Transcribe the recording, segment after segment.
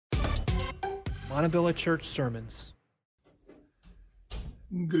Montebello Church Sermons.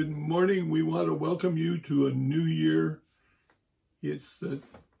 Good morning. We want to welcome you to a new year. It's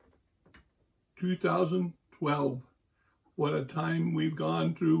 2012. What a time we've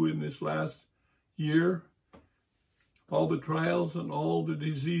gone through in this last year. All the trials and all the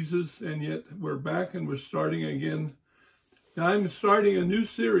diseases, and yet we're back and we're starting again. Now I'm starting a new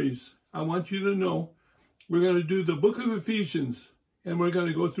series. I want you to know we're going to do the book of Ephesians, and we're going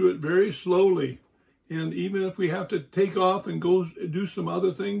to go through it very slowly. And even if we have to take off and go do some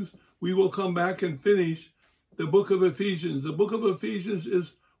other things, we will come back and finish the book of Ephesians. The book of Ephesians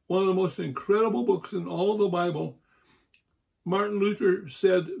is one of the most incredible books in all of the Bible. Martin Luther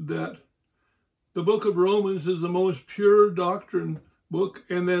said that the book of Romans is the most pure doctrine book,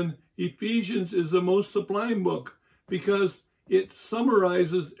 and then Ephesians is the most sublime book because it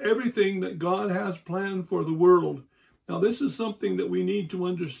summarizes everything that God has planned for the world. Now, this is something that we need to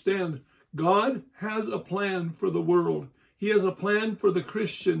understand. God has a plan for the world. He has a plan for the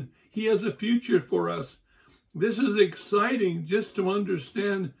Christian. He has a future for us. This is exciting just to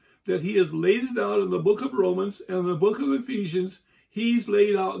understand that he has laid it out in the book of Romans and the book of Ephesians. He's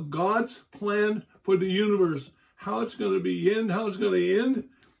laid out God's plan for the universe, how it's going to begin, how it's going to end,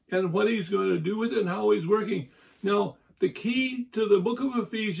 and what he's going to do with it and how he's working. Now, the key to the book of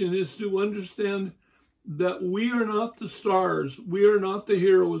Ephesians is to understand that we are not the stars, we are not the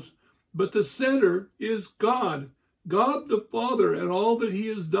heroes, but the center is God, God the Father, and all that he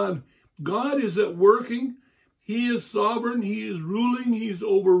has done. God is at working. He is sovereign. He is ruling. He's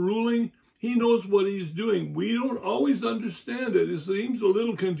overruling. He knows what he's doing. We don't always understand it. It seems a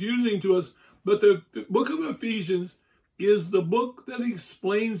little confusing to us, but the book of Ephesians is the book that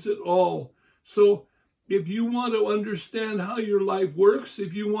explains it all. So if you want to understand how your life works,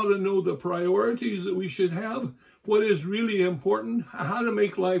 if you want to know the priorities that we should have, what is really important, how to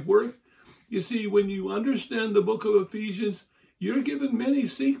make life work, you see, when you understand the book of Ephesians, you're given many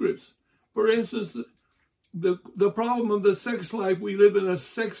secrets. For instance, the problem of the sex life, we live in a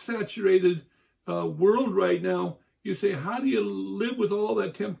sex-saturated world right now. You say, how do you live with all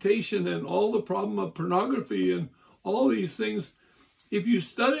that temptation and all the problem of pornography and all these things? If you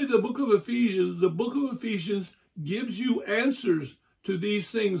study the book of Ephesians gives you answers to these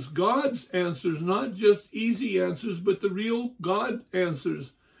things, God's answers, not just easy answers, but the real God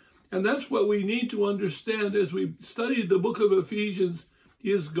answers. And that's what we need to understand as we study the book of Ephesians,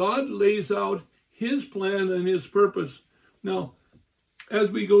 is God lays out his plan and his purpose. Now,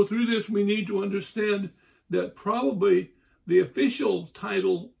 as we go through this, we need to understand that probably the official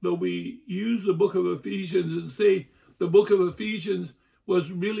title that we use the book of Ephesians and say the book of Ephesians was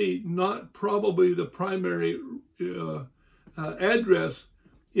really not probably the primary address.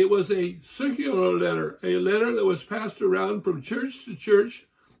 It was a circular letter, a letter that was passed around from church to church.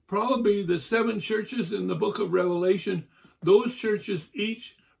 Probably the 7 churches in the book of Revelation, those churches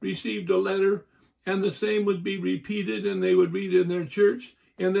each received a letter, and the same would be repeated, and they would read in their church,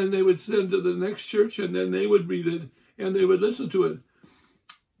 and then they would send to the next church, and then they would read it, and they would listen to it.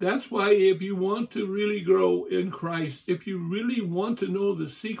 That's why if you want to really grow in Christ, if you really want to know the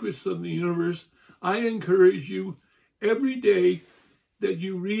secrets of the universe, I encourage you every day that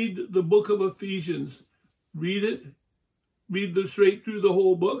you read the book of Ephesians. Read it. Read straight through the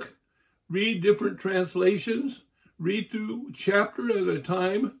whole book. Read different translations. Read through chapter at a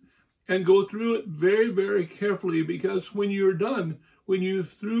time and go through it very, very carefully, because when you're done, when you're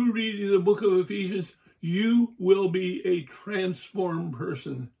through reading the book of Ephesians, you will be a transformed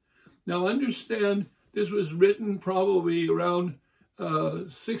person. Now understand, this was written probably around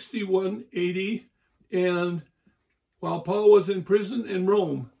 61 AD, and while Paul was in prison in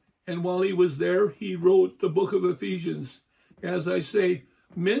Rome, and while he was there, he wrote the book of Ephesians. As I say,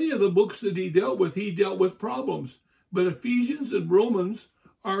 many of the books that he dealt with problems. But Ephesians and Romans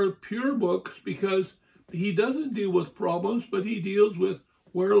are pure books because he doesn't deal with problems, but he deals with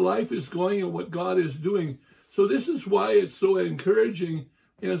where life is going and what God is doing. So this is why it's so encouraging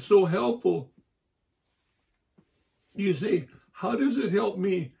and so helpful. You say, how does it help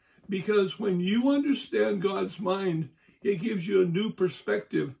me? Because when you understand God's mind, it gives you a new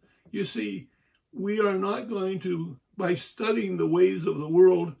perspective. You see, we are not going to, by studying the ways of the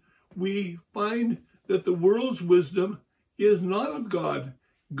world, we find that the world's wisdom is not of God.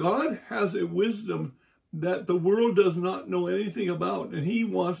 God has a wisdom that the world does not know anything about, and he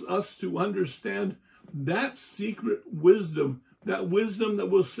wants us to understand that secret wisdom, that wisdom that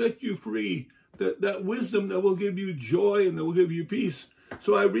will set you free, that wisdom that will give you joy and that will give you peace.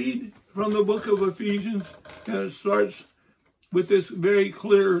 So I read from the book of Ephesians, and it starts with this very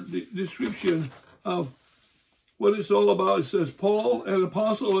clear description of what it's all about. It says, Paul, an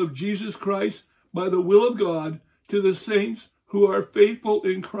apostle of Jesus Christ, by the will of God, to the saints who are faithful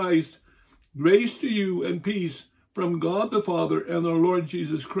in Christ. Grace to you and peace from God the Father and our Lord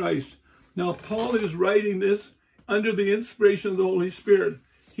Jesus Christ. Now, Paul is writing this under the inspiration of the Holy Spirit.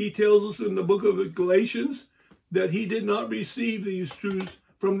 He tells us in the book of Galatians that he did not receive these truths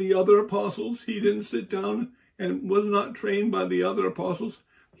from the other apostles. He didn't sit down and was not trained by the other apostles.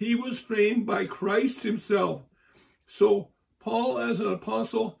 He was trained by Christ himself. So Paul, as an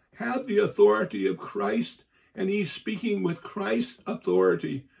apostle, had the authority of Christ, and he's speaking with Christ's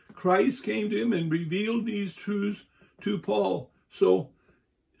authority. Christ came to him and revealed these truths to Paul. So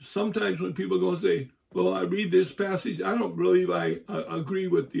sometimes when people go and say, well, I read this passage, I don't believe I agree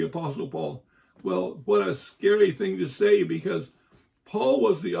with the Apostle Paul. Well, what a scary thing to say, because Paul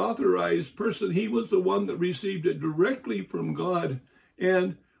was the authorized person. He was the one that received it directly from God.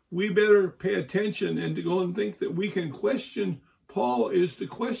 And we better pay attention, and to go and think that we can question Paul is to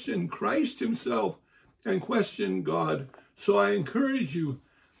question Christ himself and question God. So I encourage you,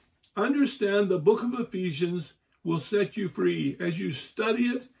 understand the book of Ephesians will set you free as you study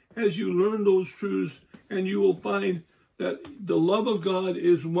it, as you learn those truths, and you will find that the love of God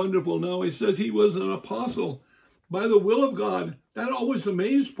is wonderful. Now, he says he was an apostle by the will of God. That always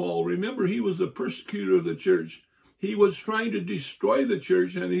amazed Paul. Remember, he was the persecutor of the church. He was trying to destroy the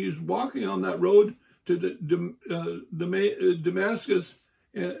church, and he was walking on that road to Damascus.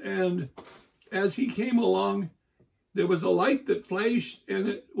 And as he came along, there was a light that flashed, and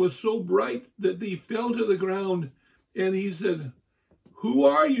it was so bright that he fell to the ground. And he said, "Who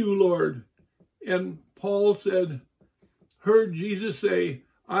are you, Lord?" And Paul heard Jesus say,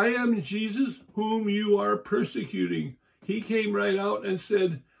 "I am Jesus whom you are persecuting." He came right out and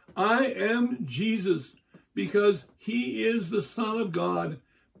said, "I am Jesus," because he is the Son of God.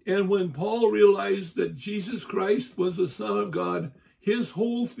 And when Paul realized that Jesus Christ was the Son of God, his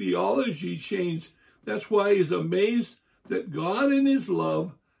whole theology changed. That's why he's amazed that God in his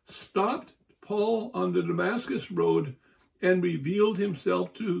love stopped Paul on the Damascus road and revealed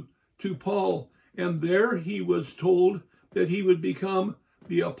himself to Paul. And there he was told that he would become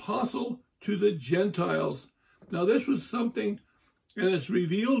the apostle to the Gentiles. Now, this was something, and it's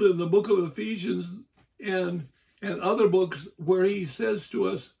revealed in the book of Ephesians and other books, where he says to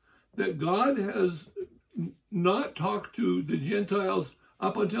us that God has not talked to the Gentiles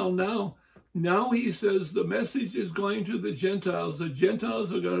up until now. Now he says the message is going to the Gentiles. The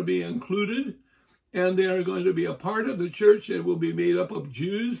Gentiles are going to be included, and they are going to be a part of the church. It will be made up of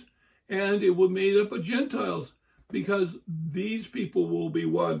Jews, and it will be made up of Gentiles, because these people will be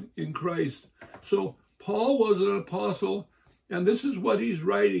one in Christ. So Paul was an apostle, and this is what he's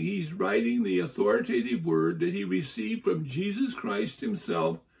writing. He's writing the authoritative word that he received from Jesus Christ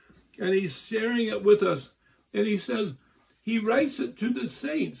himself, and he's sharing it with us. And he says, he writes it to the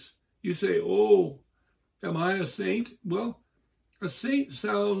saints. You say, "Oh, am I a saint?" Well, a saint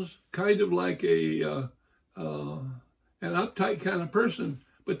sounds kind of like an uptight kind of person,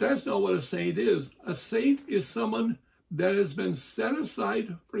 but that's not what a saint is. A saint is someone that has been set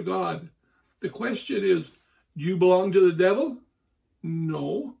aside for God. The question is, do you belong to the devil?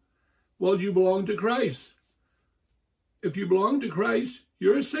 No. Well, do you belong to Christ? If you belong to Christ,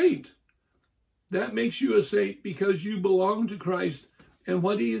 you're a saint. That makes you a saint because you belong to Christ. And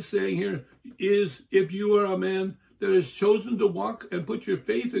what he is saying here is, if you are a man that has chosen to walk and put your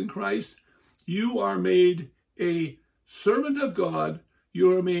faith in Christ, you are made a servant of God.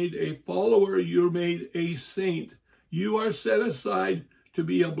 You are made a follower. You're made a saint. You are set aside to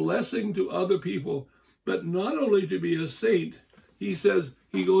be a blessing to other people, but not only to be a saint. He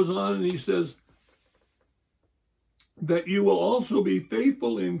goes on and he says that you will also be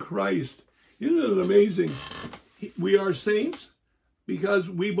faithful in Christ. Isn't it amazing? We are saints because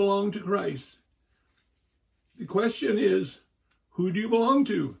we belong to Christ. The question is, who do you belong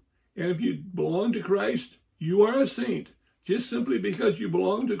to? And if you belong to Christ, you are a saint, just simply because you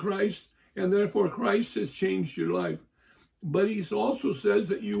belong to Christ, and therefore Christ has changed your life. But he also says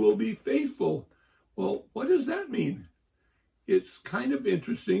that you will be faithful. Well, what does that mean? It's kind of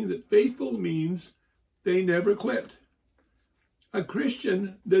interesting that faithful means they never quit. A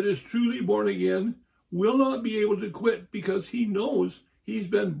Christian that is truly born again will not be able to quit, because he knows he's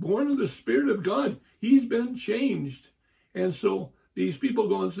been born of the Spirit of God. He's been changed. And so these people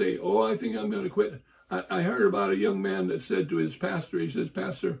go and say, "Oh, I think I'm going to quit." I heard about a young man that said to his pastor, he says,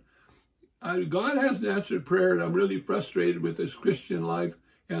 "Pastor, God hasn't answered prayer, and I'm really frustrated with this Christian life,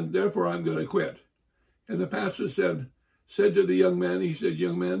 and therefore I'm going to quit." And the pastor said to the young man, he said,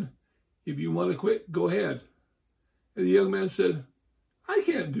 "Young man, if you want to quit, go ahead." And the young man said, "I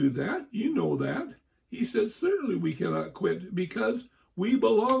can't do that. You know that." He said, "Certainly we cannot quit, because We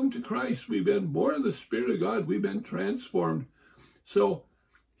belong to Christ. We've been born of the Spirit of God. We've been transformed. So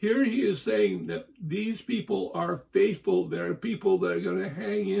here he is saying that these people are faithful. There are people that are going to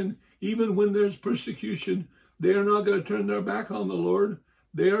hang in even when there's persecution. They are not going to turn their back on the Lord.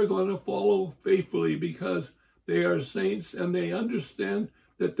 They are going to follow faithfully because they are saints and they understand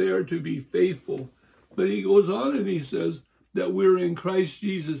that they are to be faithful. But he goes on and he says that we're in Christ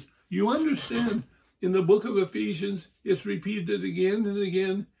Jesus. You understand, in the book of Ephesians, it's repeated again and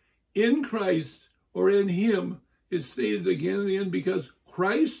again. In Christ, or in him, it's stated again and again because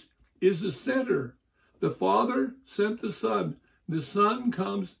Christ is the center. The Father sent the Son. The Son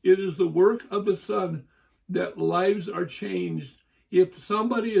comes. It is the work of the Son that lives are changed. If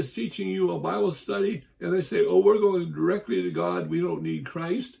somebody is teaching you a Bible study and they say, oh, we're going directly to God, we don't need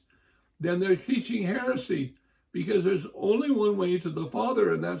Christ, then they're teaching heresy because there's only one way to the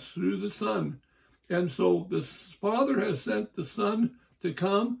Father, and that's through the Son. And so the Father has sent the Son to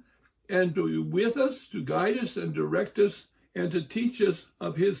come and to be with us, to guide us and direct us, and to teach us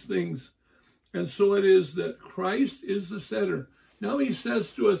of his things. And so it is that Christ is the center. Now he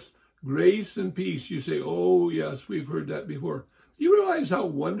says to us, grace and peace. You say, oh, yes, we've heard that before. Do you realize how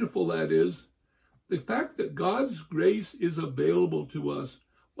wonderful that is? The fact that God's grace is available to us.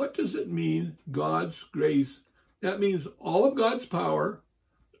 What does it mean, God's grace? That means all of God's power,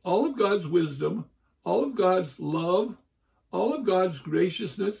 all of God's wisdom, all of God's love, all of God's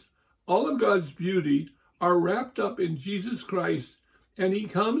graciousness, all of God's beauty are wrapped up in Jesus Christ. And he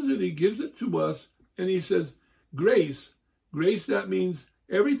comes and he gives it to us and he says, grace. Grace, that means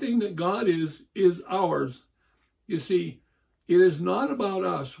everything that God is ours. You see, it is not about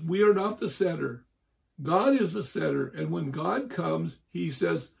us. We are not the center. God is the center. And when God comes, he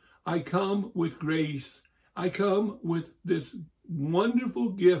says, I come with grace. I come with this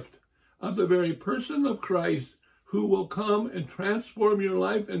wonderful gift of the very person of Christ who will come and transform your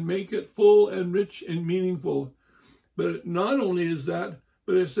life and make it full and rich and meaningful. But not only is that,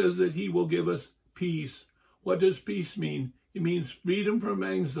 but it says that he will give us peace. What does peace mean? It means freedom from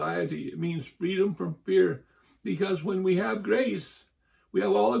anxiety. It means freedom from fear. Because when we have grace, we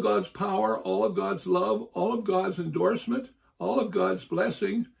have all of God's power, all of God's love, all of God's endorsement, all of God's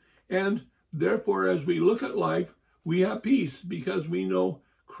blessing. And therefore, as we look at life, we have peace because we know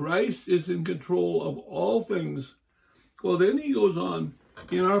Christ is in control of all things. Well, then he goes on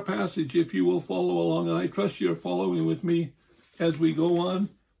in our passage, if you will follow along, and I trust you're following with me as we go on.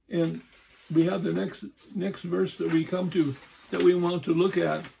 And we have the next verse that we come to that we want to look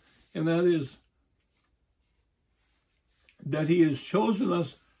at, and that is that he has chosen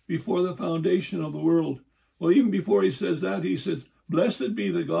us before the foundation of the world. Well, even before he says that, he says, blessed be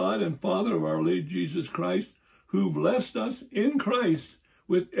the God and Father of our Lord Jesus Christ, who blessed us in Christ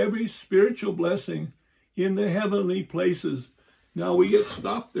with every spiritual blessing in the heavenly places. Now we get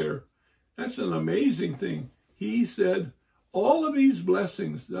stopped there. That's an amazing thing. He said, all of these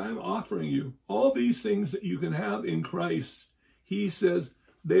blessings that I'm offering you, all these things that you can have in Christ, he says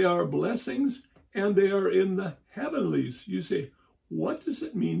they are blessings and they are in the heavenlies. You say, what does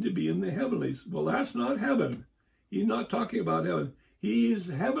it mean to be in the heavenlies? Well, that's not heaven. He's not talking about heaven. He is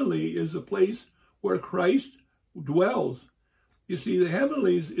heavenly is a place where Christ dwells. You see, the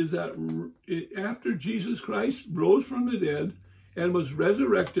heavenlies is that after Jesus Christ rose from the dead and was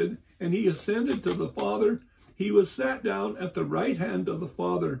resurrected and he ascended to the Father, he was sat down at the right hand of the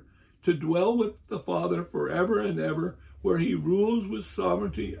Father to dwell with the Father forever and ever, where he rules with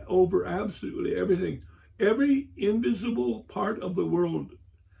sovereignty over absolutely everything. Every invisible part of the world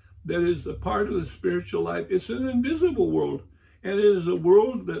that is a part of the spiritual life, it's an invisible world. And it is a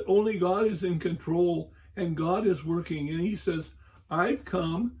world that only God is in control and God is working. And he says, I've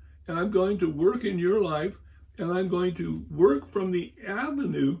come and I'm going to work in your life and I'm going to work from the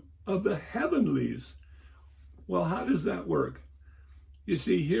avenue of the heavenlies. Well, how does that work? You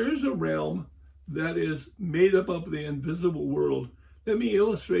see, here's a realm that is made up of the invisible world. Let me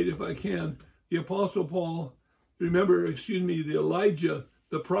illustrate if I can. The Apostle Paul, the Elijah,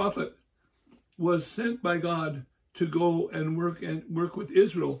 the prophet, was sent by God to go and work with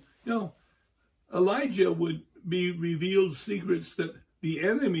Israel. Now, Elijah would be revealed secrets that the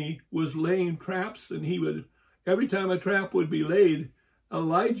enemy was laying traps, and he would, every time a trap would be laid,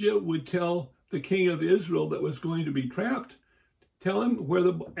 Elijah would tell the king of Israel that was going to be trapped, tell him where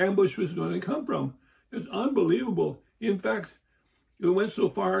the ambush was going to come from. It's unbelievable. In fact, it went so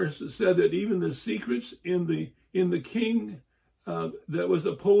far as to say that even the secrets in the king that was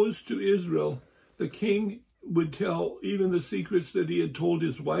opposed to Israel, the king would tell even the secrets that he had told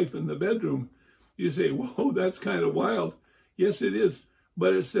his wife in the bedroom. You say, whoa, that's kind of wild. Yes, it is.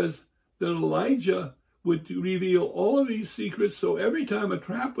 But it says that Elijah would reveal all of these secrets, so every time a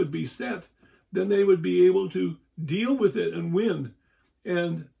trap would be set, then they would be able to deal with it and win.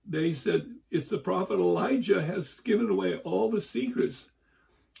 And they said, it's the prophet Elijah has given away all the secrets.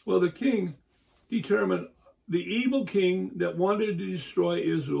 Well, the king determined, the evil king that wanted to destroy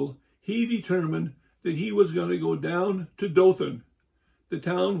Israel, he determined that he was going to go down to Dothan, the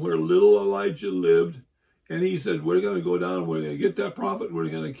town where little Elijah lived. And he said, we're going to go down, we're going to get that prophet, we're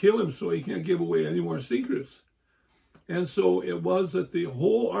going to kill him so he can't give away any more secrets. And so it was that the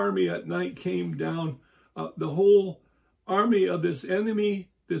whole army at night came down, the whole army of this enemy,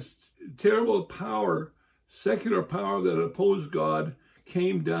 this terrible power, secular power that opposed God,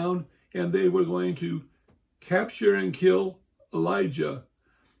 came down, and they were going to capture and kill Elijah.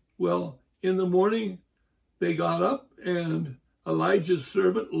 Well, in the morning, they got up, and Elijah's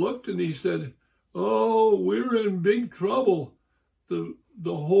servant looked, and he said, oh, we're in big trouble. The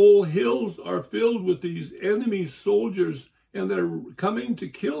whole hills are filled with these enemy soldiers, and they're coming to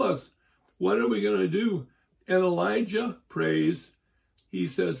kill us. What are we going to do? And Elijah prays. He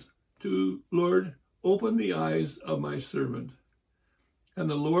says to Lord, open the eyes of my servant. And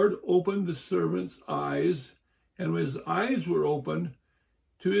the Lord opened the servant's eyes, and when his eyes were opened,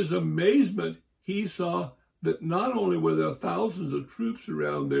 to his amazement, he saw that not only were there thousands of troops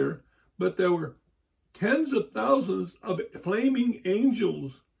around there, but there were tens of thousands of flaming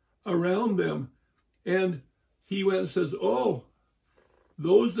angels around them. And he went and says, oh,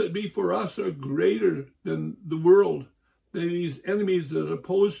 those that be for us are greater than the world, than these enemies that are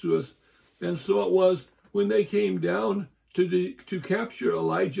opposed to us. And so it was when they came down to capture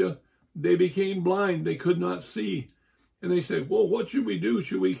Elijah, they became blind. They could not see. And they said, well, what should we do?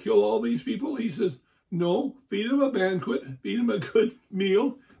 Should we kill all these people? He says, no, feed them a banquet, feed them a good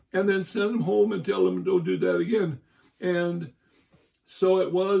meal, and then send them home and tell them don't do that again. And so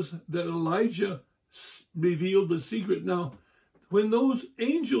it was that Elijah revealed the secret. Now, when those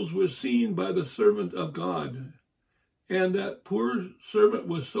angels were seen by the servant of God, and that poor servant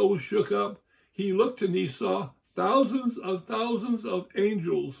was so shook up, he looked and he saw thousands of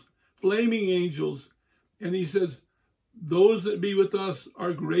angels, flaming angels. And he says, those that be with us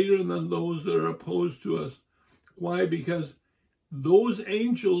are greater than those that are opposed to us. Why? Because those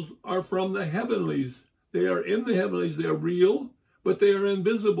angels are from the heavenlies. They are in the heavenlies. They are real, but they are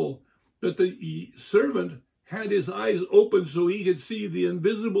invisible. But the servant had his eyes open so he could see the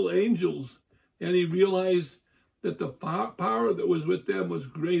invisible angels, and he realized that the power that was with them was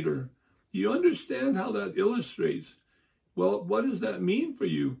greater. You understand how that illustrates? Well, what does that mean for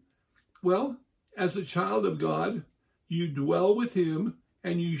you? Well, as a child of God, you dwell with him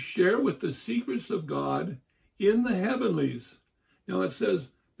and you share with the secrets of God in the heavenlies. Now it says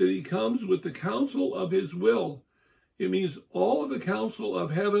that he comes with the counsel of his will. It means all of the counsel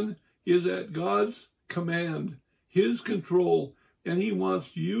of heaven is at God's command, his control, and he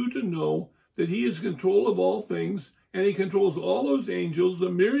wants you to know that he is in control of all things, and he controls all those angels, the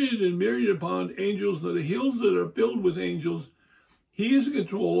myriad and myriad upon angels, the hills that are filled with angels. He is in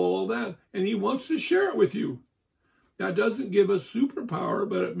control of all of that, and he wants to share it with you. That doesn't give us superpower,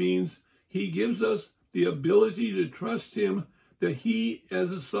 but it means he gives us the ability to trust him, that he,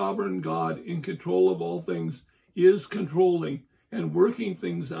 as a sovereign God in control of all things, is controlling and working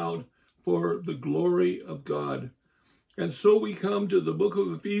things out for the glory of God. And so we come to the book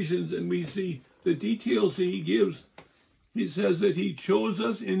of Ephesians and we see the details he gives. He says that he chose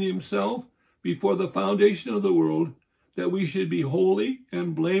us in himself before the foundation of the world, that we should be holy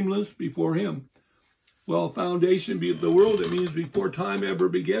and blameless before him. Well, foundation be the world, it means before time ever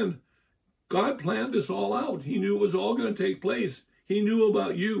began. God planned this all out. He knew it was all going to take place. He knew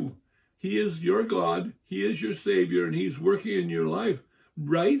about you. He is your God. He is your Savior, and he's working in your life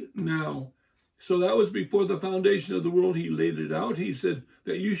right now. So that was before the foundation of the world. He laid it out. He said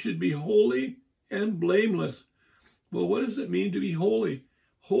that you should be holy and blameless. Well, what does it mean to be holy?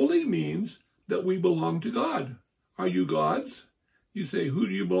 Holy means that we belong to God. Are you God's? You say, who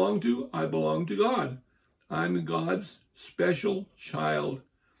do you belong to? I belong to God. I'm God's special child.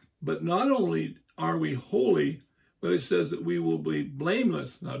 But not only are we holy, but it says that we will be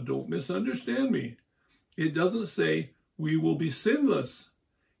blameless. Now, don't misunderstand me. It doesn't say we will be sinless.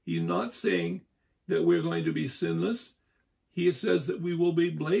 He's not saying that we're going to be sinless. He says that we will be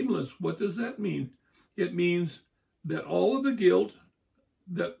blameless. What does that mean? It means that all of the guilt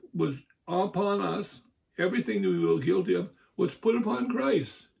that was upon us, everything that we were guilty of, was put upon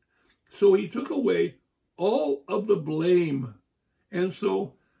Christ. So he took away all of the blame. And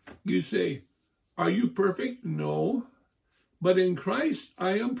so you say, are you perfect? No. But in Christ,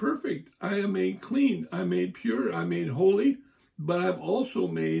 I am perfect. I am made clean. I'm made pure. I'm made holy. But I'm also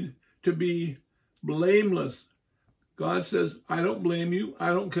made to be blameless. God says, I don't blame you. I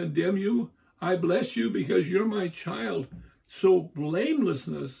don't condemn you. I bless you because you're my child. So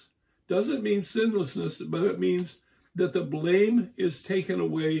blamelessness doesn't mean sinlessness, but it means that the blame is taken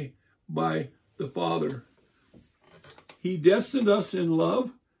away by the Father. He destined us in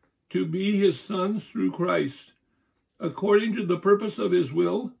love to be his sons through Christ, according to the purpose of his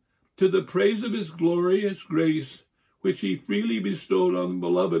will, to the praise of his glorious grace, which he freely bestowed on the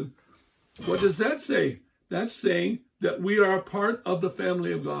beloved. What does that say? That's saying that we are a part of the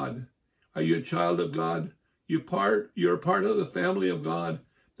family of God. Are you a child of God? You're a part of the family of God,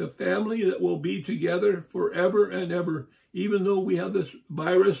 the family that will be together forever and ever. Even though we have this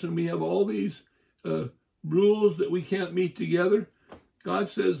virus and we have all these rules that we can't meet together, God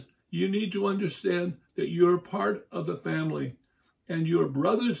says you need to understand that you're part of the family and you're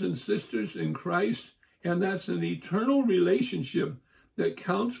brothers and sisters in Christ, and that's an eternal relationship that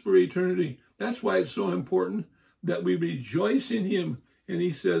counts for eternity. That's why it's so important that we rejoice in him. And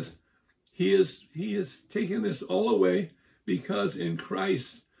he says he is taking this all away because in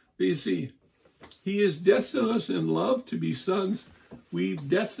Christ, you see, he has destined us in love to be sons. We've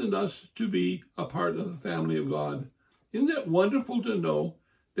destined us to be a part of the family of God. Isn't that wonderful to know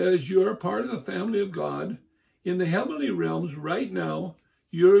that as you're a part of the family of God, in the heavenly realms right now,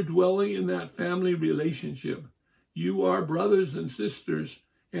 you're dwelling in that family relationship. You are brothers and sisters,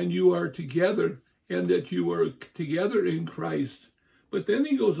 and you are together, and that you are together in Christ. But then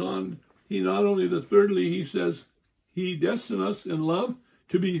he goes on, thirdly, he says, he destined us in love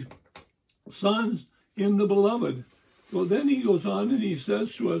to be sons in the beloved. Well, then he goes on and he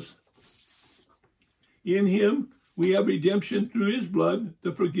says to us, in him we have redemption through his blood,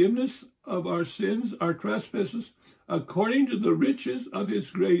 the forgiveness of our sins, our trespasses, according to the riches of his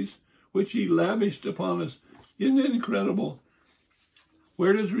grace, which he lavished upon us. Isn't it incredible?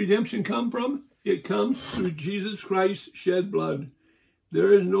 Where does redemption come from? It comes through Jesus Christ's shed blood.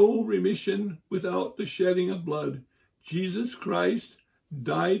 There is no remission without the shedding of blood. Jesus Christ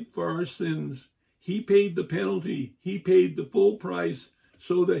died for our sins. He paid the penalty. He paid the full price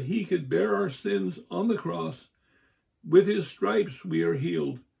so that he could bear our sins on the cross. With his stripes we are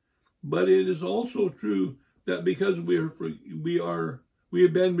healed. But it is also true that because we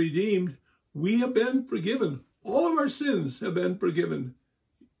have been redeemed, we have been forgiven. All of our sins have been forgiven.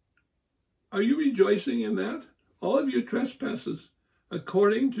 Are you rejoicing in that? All of your trespasses,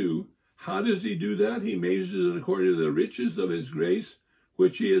 according to, how does he do that? He measures it according to the riches of his grace,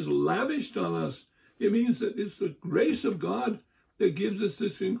 which he has lavished on us. It means that it's the grace of God that gives us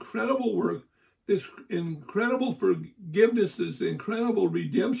this incredible work, this incredible forgiveness, this incredible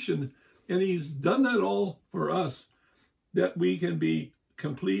redemption. And he's done that all for us, that we can be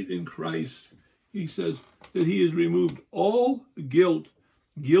complete in Christ. He says that he has removed all guilt.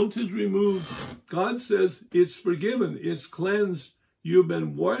 Guilt is removed. God says it's forgiven, it's cleansed. You've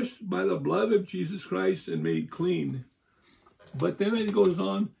been washed by the blood of Jesus Christ and made clean. But then it goes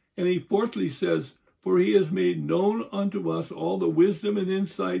on, and he fourthly says, for he has made known unto us all the wisdom and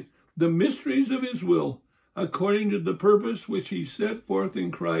insight, the mysteries of his will, according to the purpose which he set forth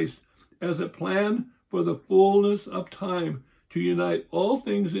in Christ, as a plan for the fullness of time, to unite all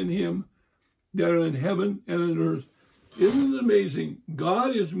things in him that are in heaven and on earth. Isn't it amazing?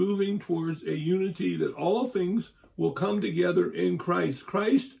 God is moving towards a unity that all things will come together in Christ.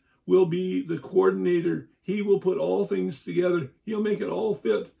 Christ will be the coordinator. He will put all things together. He'll make it all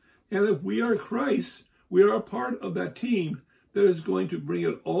fit. And if we are Christ, we are a part of that team that is going to bring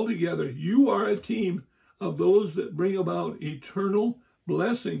it all together. You are a team of those that bring about eternal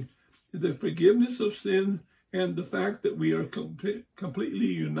blessing, the forgiveness of sin, and the fact that we are completely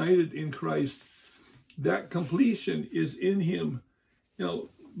united in Christ. That completion is in him. Now,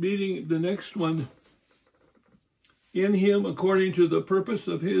 reading the next one, in him, according to the purpose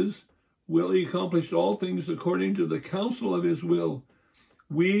of his will, he accomplished all things according to the counsel of his will.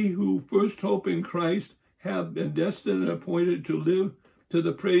 We who first hope in Christ have been destined and appointed to live to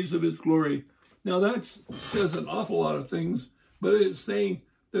the praise of his glory. Now that says an awful lot of things, but it's saying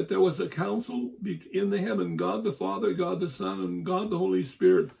that there was a council in the heaven. God the Father, God the Son, and God the Holy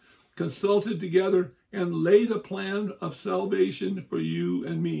Spirit consulted together and laid a plan of salvation for you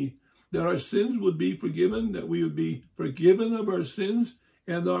and me, that our sins would be forgiven, that we would be forgiven of our sins,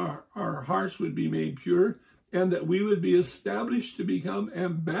 and our hearts would be made pure, and that we would be established to become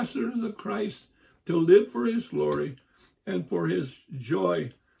ambassadors of Christ, to live for his glory and for his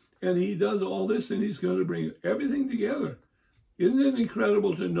joy. And he does all this, and he's going to bring everything together. Isn't it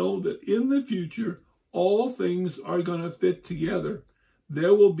incredible to know that in the future, all things are going to fit together?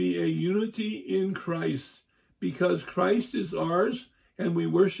 There will be a unity in Christ, because Christ is ours, and we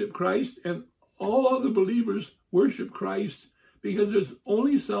worship Christ, and all other believers worship Christ because there's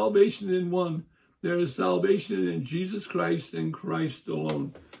only salvation in one. There is salvation in Jesus Christ and Christ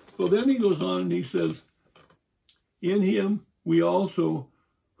alone. So then he goes on and he says, in him we also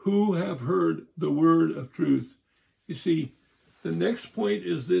who have heard the word of truth. You see, the next point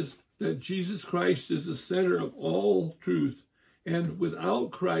is this, that Jesus Christ is the center of all truth. And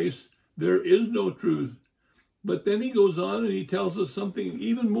without Christ, there is no truth. But then he goes on and he tells us something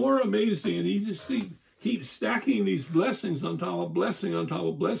even more amazing. And he just keeps stacking these blessings on top of blessing on top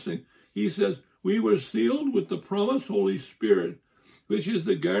of blessing. He says, we were sealed with the promised Holy Spirit, which is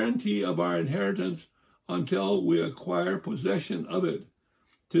the guarantee of our inheritance until we acquire possession of it,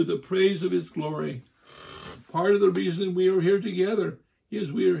 to the praise of his glory. Part of the reason we are here together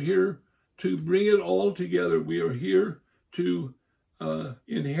is we are here to bring it all together. We are here to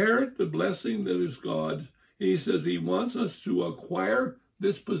inherit the blessing that is God's. And he says he wants us to acquire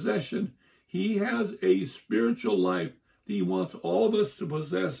this possession. He has a spiritual life. He wants all of us to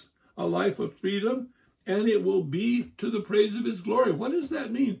possess a life of freedom, and it will be to the praise of his glory. What does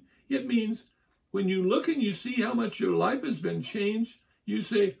that mean? It means when you look and you see how much your life has been changed, you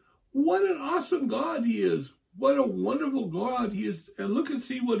say, what an awesome God he is. What a wonderful God he is. And look and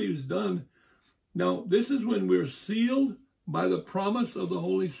see what he's done. Now, this is when we're sealed by the promise of the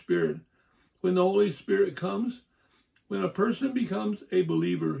Holy Spirit. When the Holy Spirit comes, when a person becomes a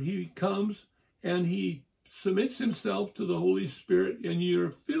believer, he comes and he submits himself to the Holy Spirit, and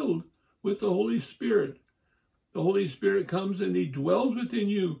you're filled with the Holy Spirit. The Holy Spirit comes and he dwells within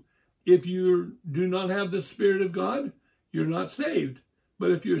you. If you do not have the Spirit of God, you're not saved.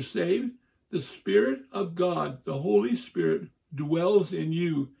 But if you're saved, the Spirit of God, the Holy Spirit, dwells in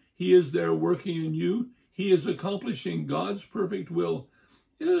you. He is there working in you. He is accomplishing God's perfect will.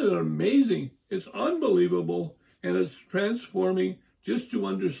 Isn't it amazing? It's unbelievable, and it's transforming just to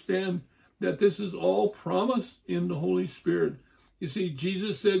understand that this is all promised in the Holy Spirit. You see,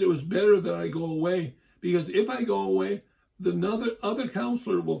 Jesus said it was better that I go away, because if I go away, the other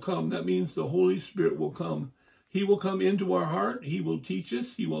counselor will come. That means the Holy Spirit will come. He will come into our heart. He will teach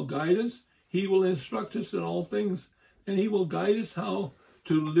us. He will guide us. He will instruct us in all things. And he will guide us how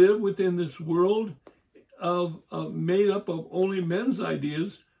to live within this world of made up of only men's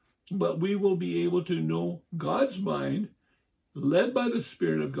ideas. But we will be able to know God's mind, led by the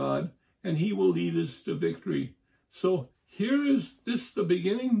Spirit of God, and he will lead us to victory. So here is this, the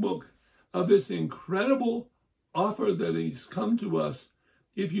beginning book of this incredible offer that he's come to us.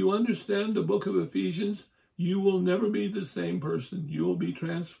 If you understand the book of Ephesians, you will never be the same person. You will be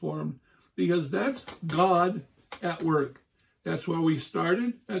transformed, because that's God at work. That's where we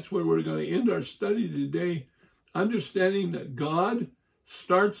started. That's where we're going to end our study today, understanding that God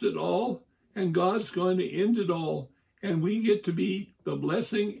starts it all and God's going to end it all. And we get to be the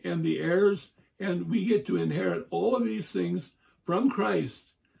blessing and the heirs, and we get to inherit all of these things from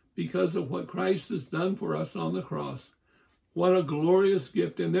Christ because of what Christ has done for us on the cross. What a glorious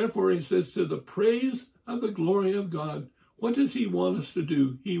gift. And therefore he says, to the praise of the glory of God. What does he want us to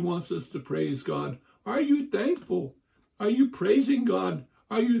do? He wants us to praise God. Are you thankful? Are you praising God?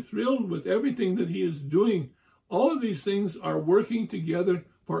 Are you thrilled with everything that he is doing? All of these things are working together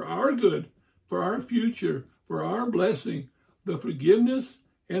for our good, for our future, for our blessing. The forgiveness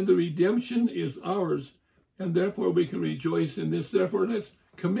and the redemption is ours, and therefore we can rejoice in this. Therefore, let's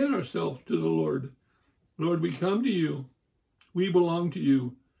commit ourselves to the Lord. Lord, we come to you. We belong to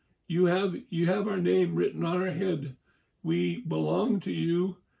you. You have our name written on our head. We belong to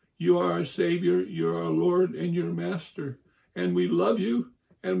you. You are our Savior. You're our Lord and your Master. And we love you,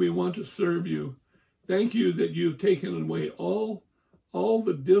 and we want to serve you. Thank you that you've taken away all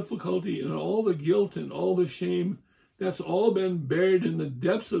the difficulty and all the guilt and all the shame. That's all been buried in the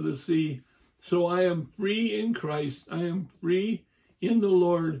depths of the sea. So I am free in Christ. I am free in the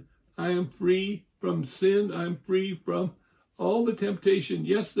Lord. I am free from sin. I'm free from all the temptation.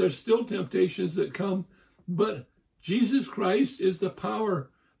 Yes, there's still temptations that come, but Jesus Christ is the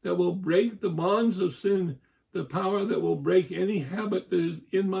power that will break the bonds of sin, the power that will break any habit that is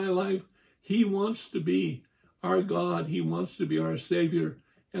in my life. He wants to be our God. He wants to be our Savior.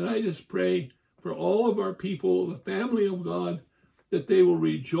 And I just pray for all of our people, the family of God, that they will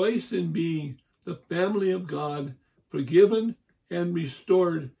rejoice in being the family of God, forgiven and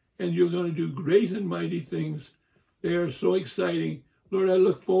restored. And you're going to do great and mighty things. They are so exciting. Lord, I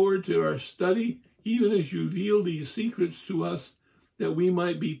look forward to our study, even as you reveal these secrets to us, that we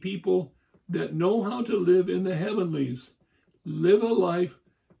might be people that know how to live in the heavenlies, live a life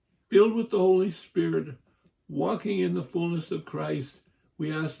filled with the Holy Spirit, walking in the fullness of Christ.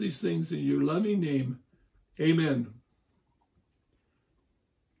 We ask these things in your loving name. Amen.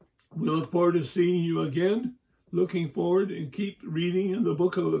 We look forward to seeing you again. Looking forward, and keep reading in the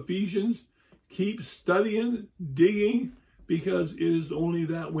book of Ephesians. Keep studying, digging, because it is only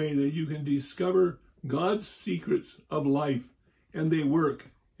that way that you can discover God's secrets of life, and they work,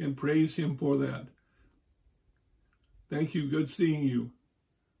 and praise Him for that. Thank you. Good seeing you.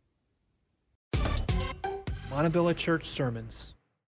 Montebello Church Sermons.